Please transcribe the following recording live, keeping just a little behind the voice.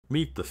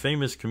Meet the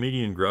famous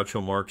comedian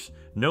Groucho Marx,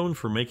 known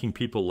for making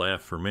people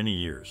laugh for many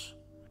years.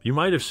 You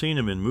might have seen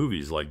him in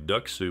movies like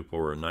Duck Soup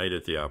or A Night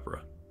at the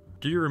Opera.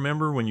 Do you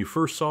remember when you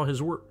first saw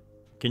his work?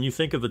 Can you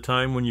think of the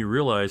time when you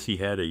realized he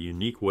had a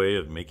unique way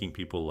of making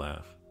people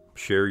laugh?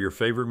 Share your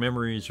favorite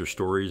memories or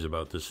stories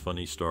about this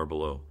funny star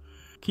below.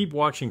 Keep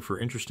watching for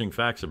interesting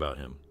facts about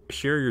him.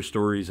 Share your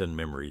stories and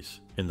memories.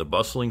 In the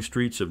bustling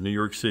streets of New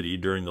York City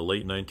during the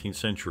late 19th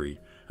century,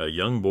 a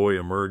young boy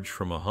emerged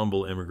from a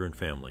humble immigrant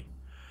family.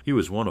 He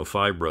was one of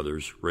 5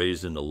 brothers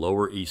raised in the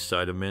Lower East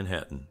Side of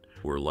Manhattan,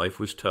 where life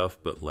was tough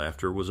but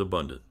laughter was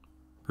abundant.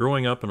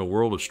 Growing up in a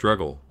world of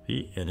struggle,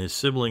 he and his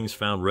siblings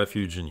found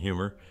refuge in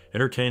humor,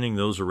 entertaining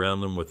those around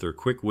them with their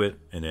quick wit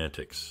and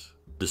antics.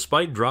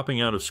 Despite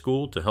dropping out of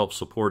school to help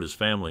support his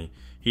family,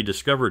 he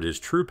discovered his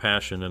true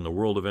passion in the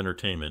world of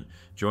entertainment,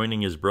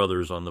 joining his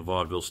brothers on the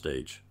vaudeville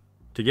stage.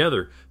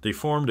 Together, they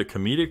formed a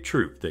comedic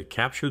troupe that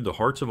captured the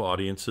hearts of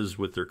audiences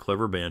with their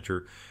clever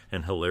banter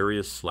and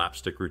hilarious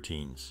slapstick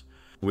routines.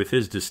 With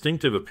his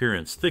distinctive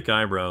appearance, thick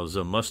eyebrows,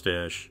 a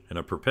mustache, and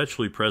a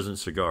perpetually present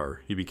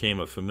cigar, he became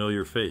a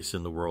familiar face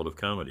in the world of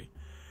comedy.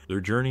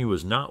 Their journey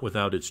was not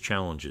without its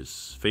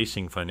challenges,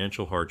 facing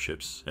financial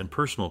hardships and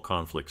personal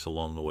conflicts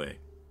along the way.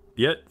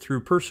 Yet,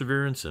 through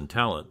perseverance and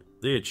talent,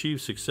 they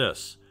achieved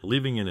success,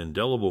 leaving an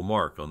indelible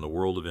mark on the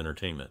world of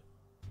entertainment.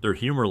 Their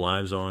humor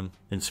lives on,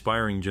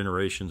 inspiring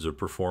generations of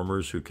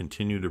performers who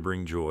continue to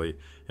bring joy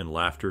and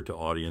laughter to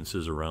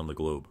audiences around the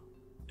globe.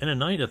 In A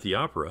Night at the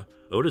Opera,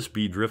 Otis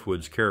B.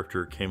 Driftwood's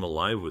character came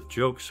alive with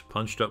jokes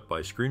punched up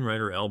by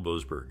screenwriter Al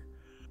Boasberg.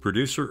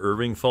 Producer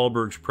Irving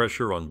Thalberg's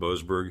pressure on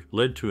Boasberg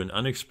led to an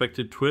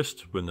unexpected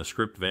twist when the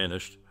script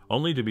vanished,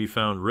 only to be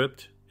found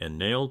ripped and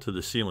nailed to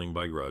the ceiling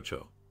by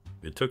Groucho.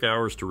 It took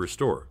hours to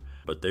restore,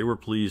 but they were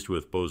pleased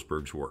with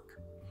Boasberg's work.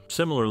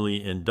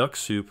 Similarly, in Duck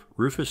Soup,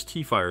 Rufus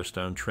T.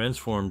 Firestone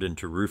transformed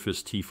into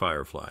Rufus T.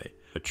 Firefly,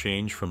 a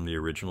change from the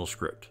original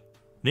script.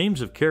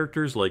 Names of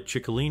characters like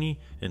Ciccolini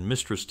and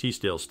Mistress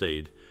Teasdale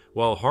stayed,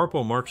 while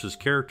Harpo Marx's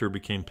character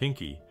became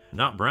Pinky,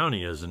 not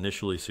Brownie as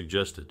initially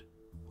suggested.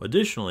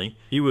 Additionally,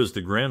 he was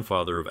the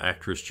grandfather of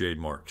actress Jade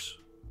Marx.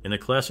 In a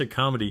classic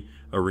comedy,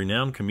 a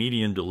renowned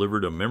comedian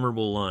delivered a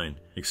memorable line,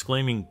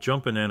 exclaiming,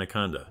 "Jumpin'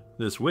 Anaconda."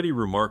 This witty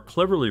remark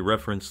cleverly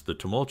referenced the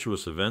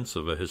tumultuous events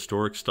of a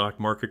historic stock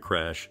market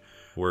crash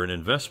where an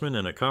investment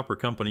in a copper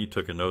company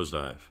took a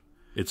nosedive.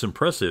 It's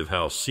impressive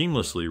how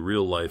seamlessly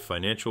real-life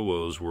financial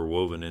woes were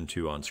woven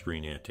into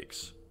on-screen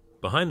antics.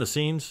 Behind the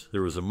scenes,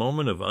 there was a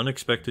moment of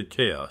unexpected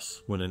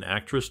chaos when an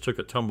actress took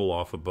a tumble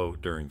off a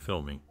boat during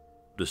filming.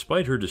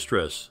 Despite her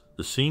distress,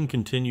 the scene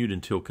continued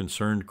until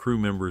concerned crew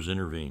members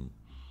intervened.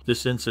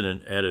 This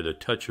incident added a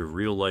touch of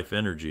real-life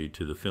energy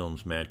to the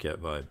film's madcap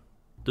vibe.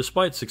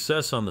 Despite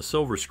success on the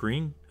silver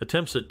screen,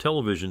 attempts at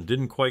television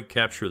didn't quite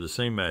capture the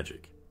same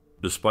magic.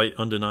 Despite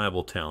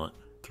undeniable talent,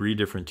 3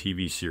 different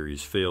TV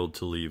series failed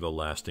to leave a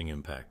lasting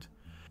impact.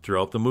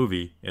 Throughout the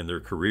movie and their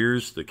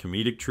careers, the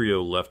comedic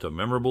trio left a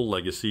memorable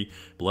legacy,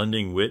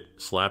 blending wit,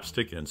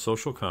 slapstick, and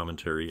social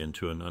commentary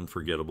into an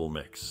unforgettable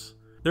mix.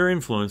 Their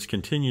influence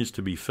continues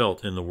to be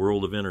felt in the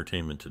world of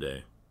entertainment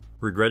today.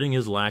 Regretting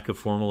his lack of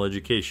formal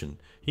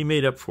education, he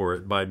made up for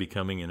it by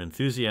becoming an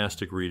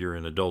enthusiastic reader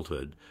in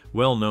adulthood,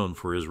 well known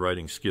for his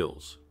writing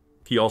skills.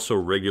 He also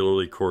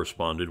regularly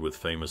corresponded with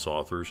famous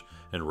authors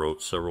and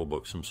wrote several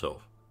books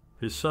himself.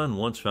 His son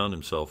once found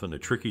himself in a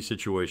tricky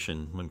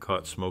situation when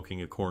caught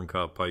smoking a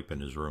corncob pipe in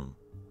his room.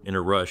 In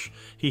a rush,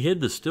 he hid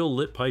the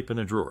still-lit pipe in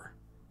a drawer.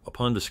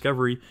 Upon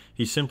discovery,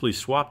 he simply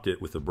swapped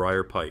it with a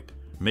briar pipe,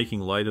 making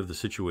light of the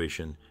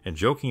situation and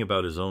joking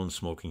about his own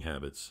smoking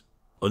habits.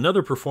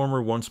 Another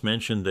performer once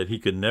mentioned that he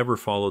could never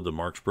follow the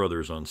Marx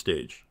Brothers on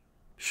stage.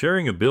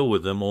 Sharing a bill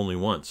with them only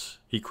once,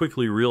 he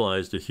quickly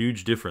realized a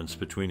huge difference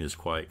between his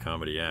quiet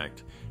comedy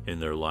act and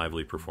their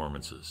lively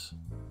performances.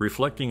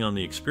 Reflecting on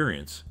the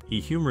experience, he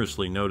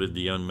humorously noted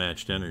the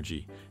unmatched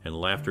energy and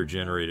laughter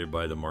generated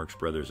by the Marx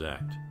Brothers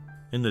act.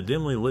 In the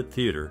dimly lit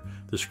theater,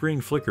 the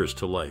screen flickers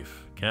to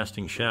life,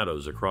 casting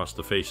shadows across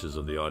the faces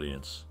of the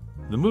audience.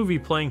 The movie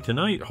playing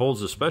tonight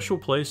holds a special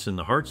place in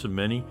the hearts of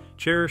many,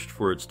 cherished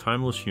for its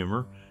timeless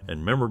humor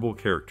and memorable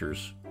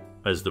characters.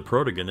 As the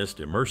protagonist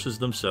immerses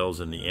themselves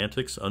in the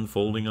antics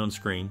unfolding on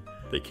screen,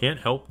 they can't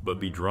help but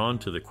be drawn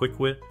to the quick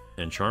wit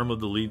and charm of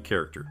the lead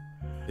character.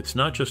 It's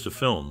not just a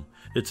film,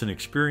 it's an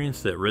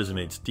experience that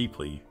resonates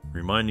deeply,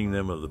 reminding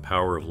them of the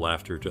power of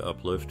laughter to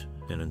uplift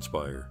and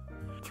inspire.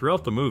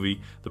 Throughout the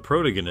movie, the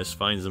protagonist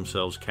finds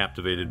themselves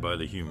captivated by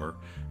the humor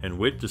and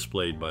wit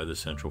displayed by the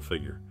central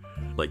figure.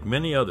 Like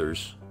many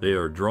others, they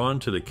are drawn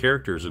to the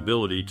character's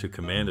ability to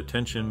command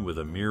attention with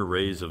a mere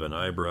raise of an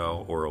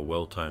eyebrow or a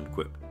well-timed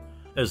quip.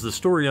 As the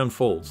story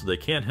unfolds, they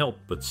can't help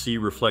but see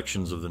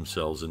reflections of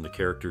themselves in the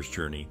character's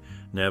journey,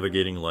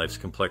 navigating life's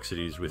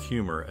complexities with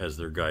humor as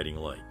their guiding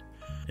light.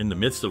 In the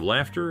midst of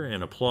laughter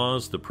and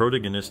applause, the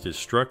protagonist is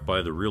struck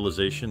by the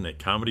realization that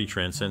comedy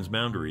transcends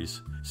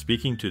boundaries,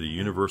 speaking to the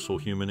universal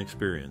human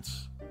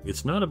experience.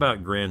 It's not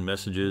about grand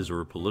messages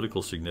or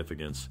political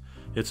significance.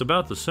 It's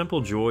about the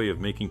simple joy of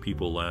making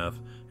people laugh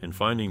and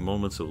finding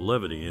moments of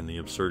levity in the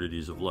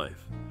absurdities of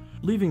life.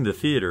 Leaving the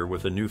theater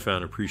with a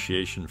newfound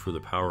appreciation for the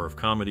power of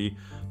comedy,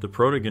 the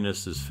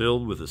protagonist is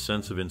filled with a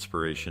sense of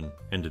inspiration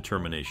and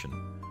determination.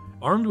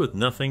 Armed with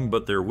nothing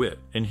but their wit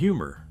and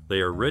humor, they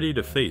are ready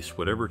to face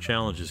whatever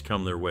challenges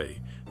come their way,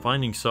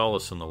 finding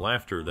solace in the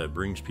laughter that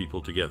brings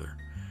people together.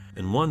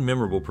 In one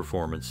memorable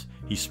performance,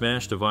 he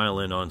smashed a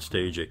violin on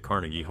stage at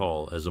Carnegie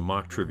Hall as a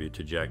mock tribute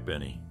to Jack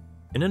Benny.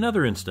 In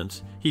another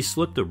instance, he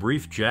slipped a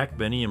brief Jack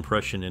Benny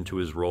impression into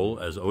his role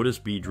as Otis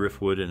B.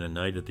 Driftwood in A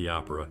Night at the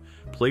Opera,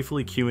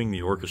 playfully cueing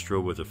the orchestra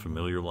with a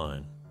familiar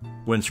line.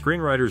 When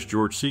screenwriters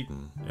George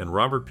Seaton and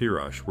Robert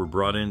Pirosh were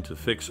brought in to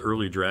fix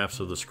early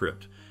drafts of the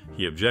script,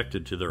 he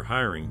objected to their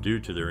hiring due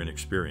to their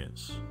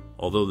inexperience.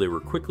 Although they were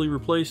quickly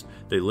replaced,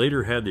 they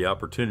later had the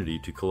opportunity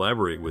to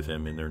collaborate with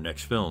him in their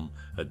next film,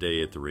 A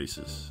Day at the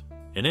Races.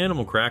 In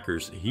Animal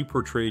Crackers, he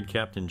portrayed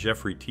Captain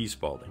Jeffrey T.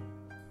 Spaulding.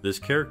 This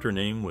character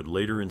name would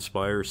later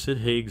inspire Sid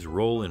Haig's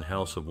role in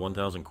House of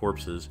 1000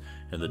 Corpses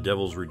and The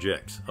Devil's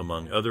Rejects,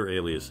 among other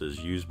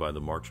aliases used by the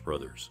Marx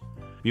Brothers.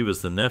 He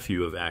was the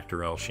nephew of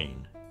actor Al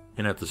Sheen.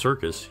 And at the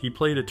Circus, he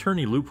played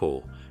attorney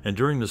Loophole, and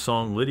during the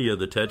song Lydia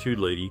the Tattooed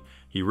Lady,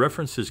 he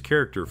referenced his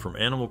character from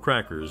Animal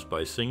Crackers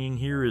by singing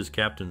 "Here is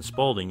Captain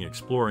Spaulding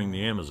exploring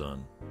the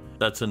Amazon."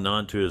 That's a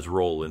nod to his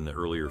role in the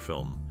earlier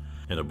film.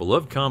 In a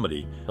beloved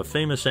comedy, a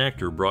famous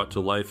actor brought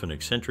to life an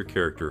eccentric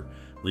character,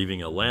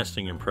 leaving a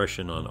lasting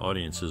impression on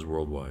audiences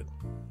worldwide.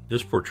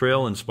 This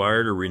portrayal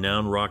inspired a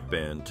renowned rock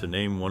band to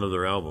name one of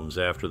their albums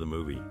after the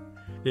movie.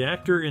 The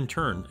actor, in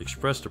turn,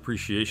 expressed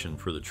appreciation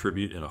for the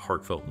tribute in a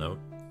heartfelt note.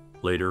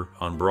 Later,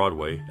 on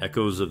Broadway,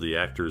 echoes of the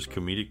actor's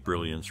comedic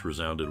brilliance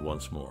resounded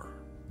once more.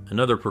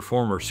 Another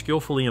performer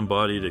skillfully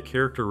embodied a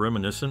character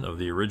reminiscent of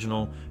the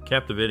original,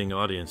 captivating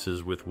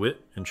audiences with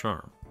wit and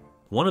charm.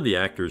 One of the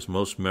actor's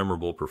most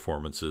memorable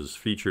performances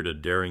featured a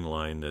daring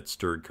line that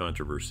stirred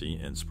controversy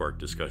and sparked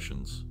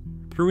discussions.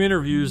 Through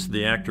interviews,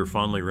 the actor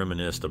fondly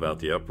reminisced about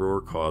the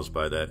uproar caused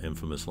by that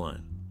infamous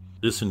line.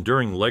 This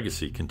enduring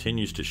legacy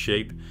continues to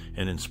shape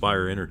and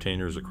inspire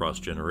entertainers across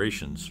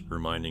generations,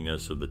 reminding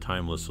us of the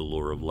timeless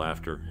allure of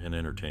laughter and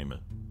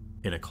entertainment.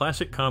 In a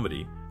classic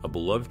comedy, a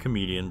beloved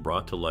comedian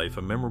brought to life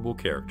a memorable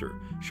character,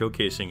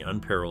 showcasing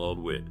unparalleled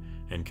wit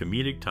and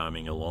comedic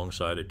timing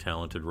alongside a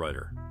talented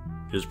writer.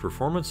 His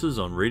performances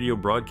on radio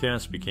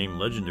broadcasts became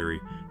legendary,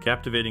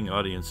 captivating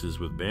audiences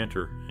with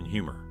banter and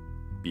humor.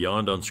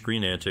 Beyond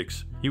on-screen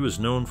antics, he was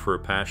known for a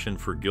passion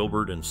for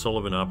Gilbert and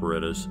Sullivan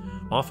operettas,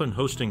 often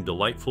hosting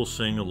delightful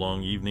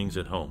sing-along evenings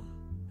at home.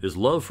 His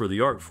love for the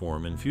art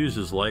form infused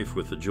his life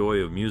with the joy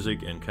of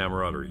music and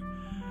camaraderie.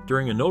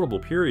 During a notable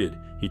period,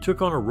 he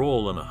took on a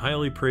role in a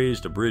highly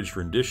praised abridged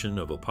rendition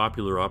of a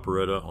popular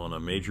operetta on a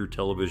major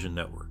television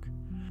network.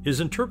 His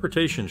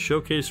interpretation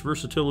showcased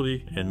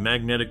versatility and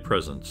magnetic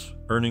presence,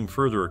 earning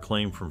further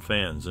acclaim from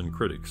fans and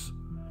critics.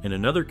 In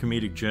another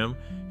comedic gem,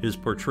 his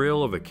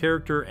portrayal of a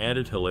character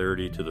added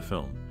hilarity to the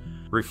film.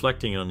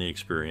 Reflecting on the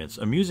experience,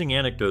 amusing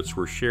anecdotes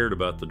were shared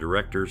about the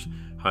directors,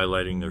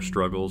 highlighting their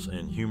struggles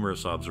and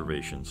humorous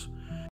observations.